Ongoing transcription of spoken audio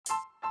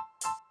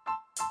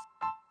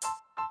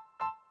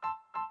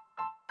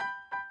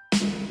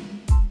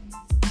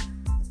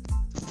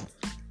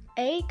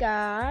Hey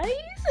guys.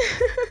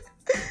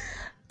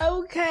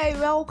 Okay,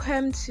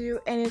 welcome to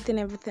Anything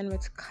Everything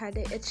with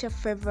Kadi. It's your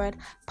favorite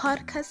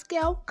podcast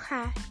girl,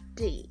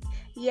 Kadi.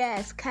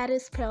 Yes, Kadi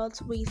spelled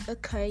with a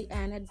K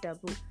and a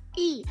double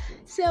E.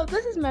 So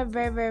this is my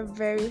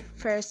very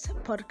first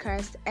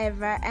podcast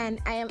ever,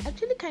 and I am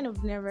actually kind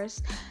of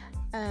nervous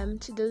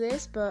to do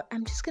this, but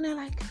I'm just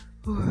gonna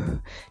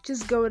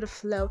just go with the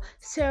flow.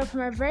 So for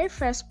my very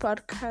first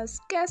podcast,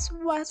 guess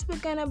what we're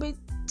gonna be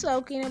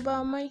talking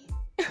about?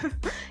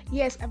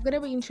 Yes, I'm gonna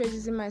be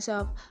introducing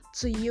myself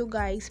to you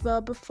guys,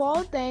 but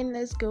before then,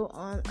 let's go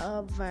on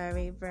a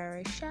very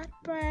short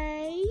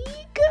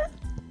break.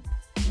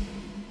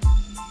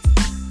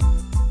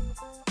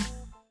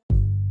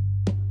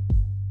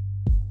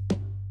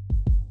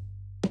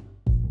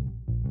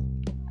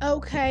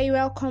 Okay,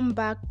 welcome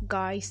back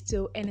guys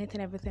to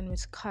Anything Everything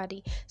with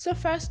Kadi. So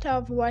first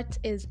off, what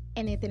is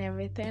Anything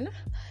Everything?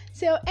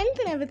 So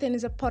Anything Everything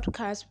is a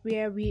podcast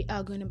where we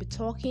are going to be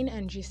talking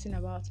and gisting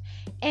about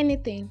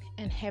anything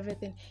and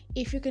everything.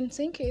 If you can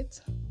think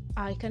it,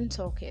 I can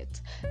talk it.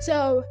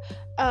 So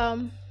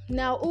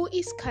now who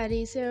is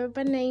Kadi? So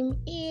her name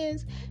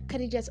is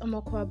Khadijat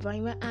Omokwa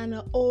Brahima,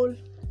 and all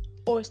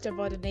host of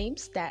other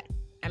names that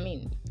I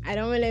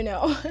don't really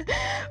know.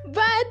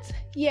 But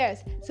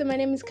yes, so my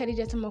name is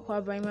Khadijat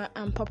Omokwa Brahima.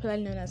 I'm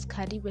popularly known as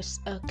Kadi with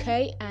a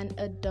K and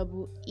a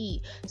double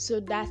E. So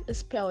that is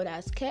spelled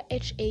as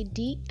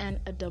KHAD and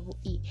a double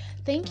E.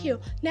 Thank you.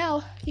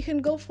 Now you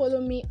can go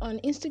follow me on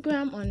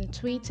Instagram, on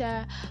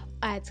Twitter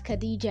at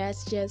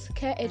Khadijat, just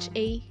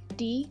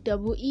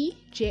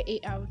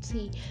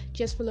KHADEEJART.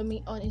 Just follow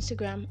me on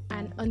Instagram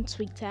and on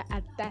Twitter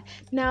at that.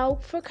 Now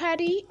for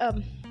Kadi,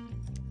 I'm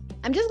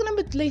just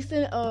gonna be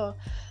listing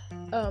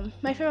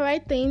my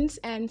favorite things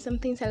and some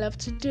things I love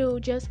to do,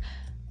 just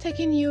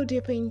taking you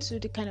deeper into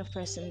the kind of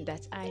person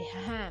that I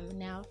am.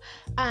 Now,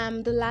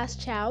 I'm the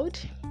last child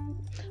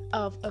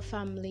of a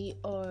family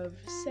of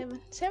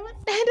seven.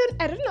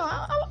 I don't know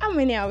how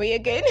many are we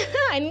again.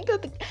 I need to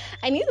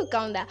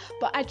count that.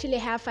 But actually, I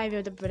have 5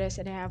 older brothers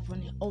and I have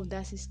one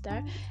older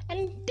sister.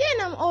 And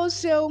then I'm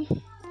also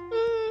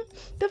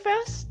the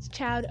first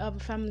child of a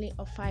family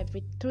of 5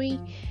 with 3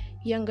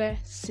 younger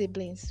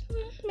siblings.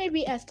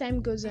 Maybe as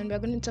time goes on, we're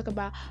going to talk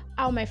about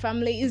how my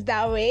family is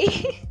that way.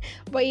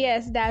 But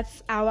yes,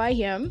 that's how I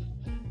am.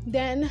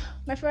 Then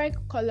my favorite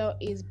color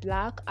is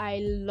black.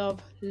 I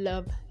love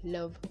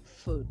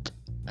food.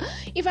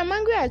 If I'm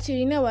angry at you,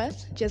 you know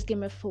what? Just give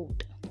me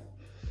food.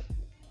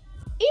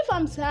 If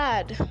I'm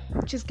sad,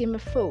 just give me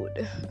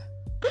food.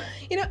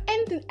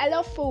 Anything. I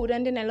love food,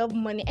 and then I love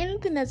money.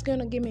 Anything that's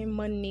gonna give me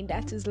money,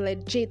 that is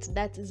legit,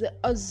 that is a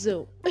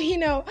hustle.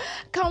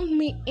 Count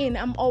me in.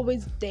 I'm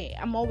always there.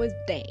 Money.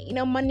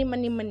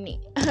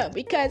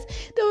 Because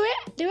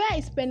the way I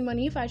spend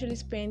money, if I actually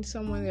spend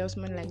someone else's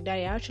money like that,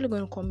 you're actually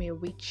gonna call me a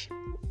witch.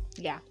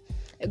 Yeah,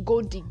 a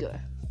gold digger.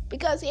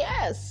 Because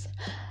yes,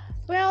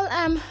 well,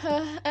 I'm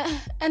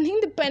an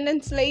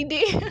independent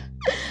lady.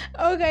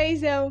 Okay,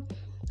 so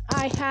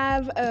I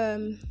have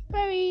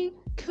very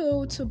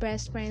cool 2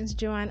 best friends,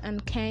 Joanne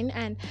and Ken,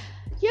 and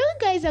you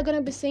guys are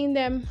gonna be seeing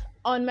them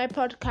on my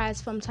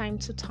podcast from time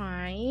to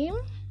time.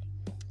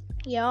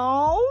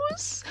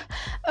 Yes.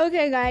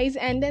 Okay guys,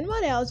 and then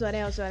what else?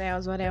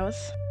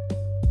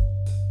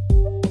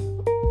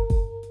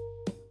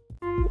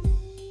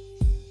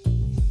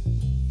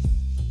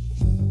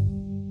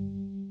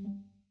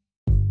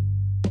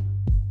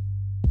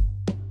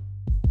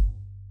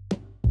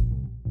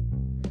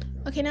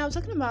 Okay, now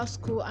talking about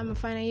school, I'm a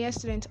final year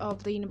student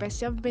of the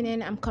University of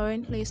Benin. I'm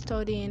currently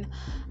studying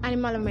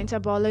animal and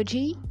mental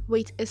biology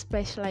with a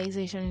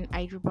specialization in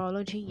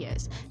hydrobiology.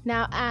 Yes.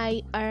 Now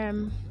I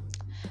am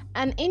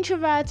an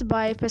introvert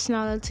by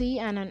personality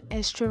and an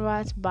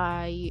extrovert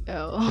by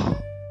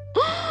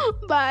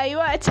by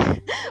what?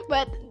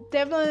 But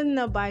definitely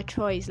not by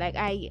choice. Like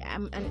I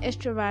am an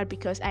extrovert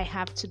because I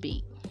have to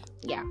be.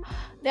 Yeah.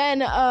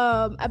 Then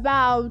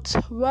about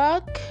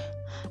work,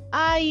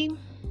 I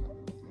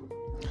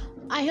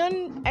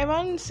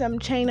run some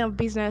chain of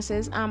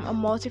businesses. I'm a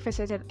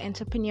multifaceted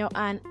entrepreneur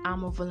and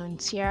I'm a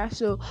volunteer.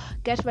 So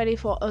get ready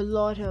for a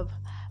lot of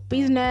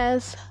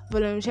business,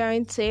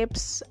 volunteering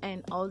tips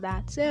and all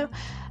that. So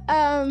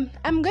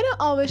I'm gonna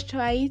always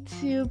try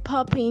to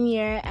pop in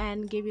here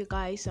and give you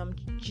guys some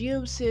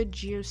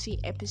juicy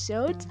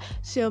episodes.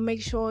 So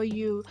make sure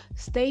you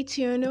stay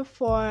tuned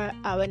for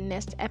our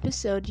next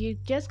episode. You're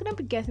just gonna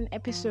be getting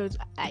episodes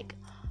like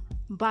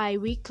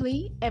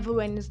bi-weekly, every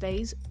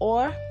Wednesdays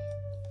or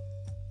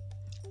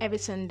every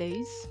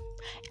Sundays.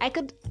 I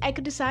could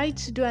decide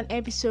to do an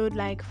episode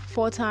like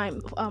 4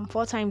 times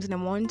in a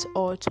month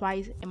or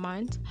twice a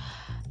month.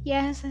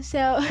 Yes,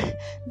 so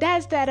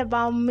that's that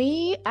about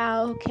me.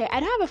 Okay, I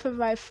don't have a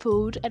favorite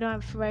food.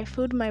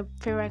 My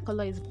favorite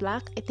color is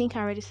black. I think I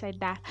already said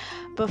that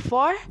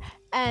before.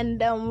 And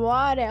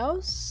what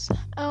else?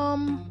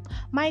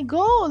 My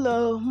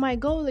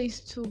goal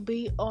is to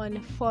be on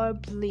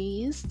Forbes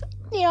list.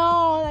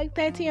 Like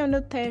 30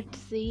 under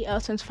 30 or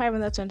 25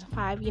 under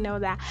 25. You know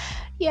that.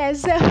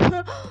 Yes,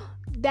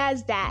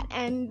 that's that.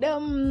 And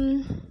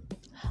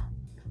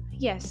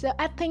yes, so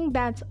I think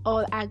that's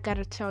all I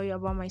gotta tell you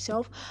about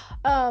myself.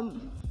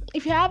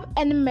 If you have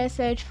any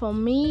message for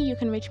me, you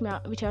can reach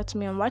out to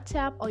me on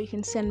WhatsApp, or you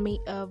can send me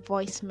a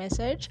voice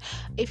message.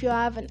 If you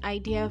have an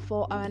idea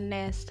for our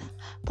next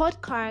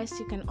podcast,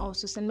 you can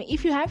also send me.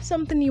 If you have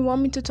something you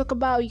want me to talk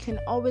about, you can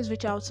always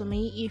reach out to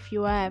me. If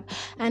you have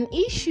an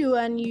issue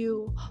and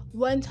you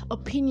want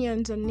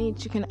opinions on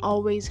it, you can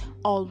always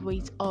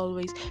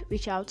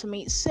reach out to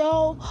me.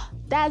 So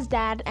that's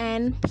that,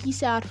 and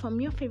peace out from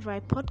your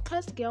favorite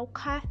podcast girl,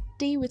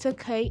 Kadi, with a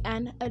K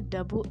and a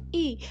double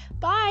E.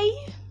 Bye.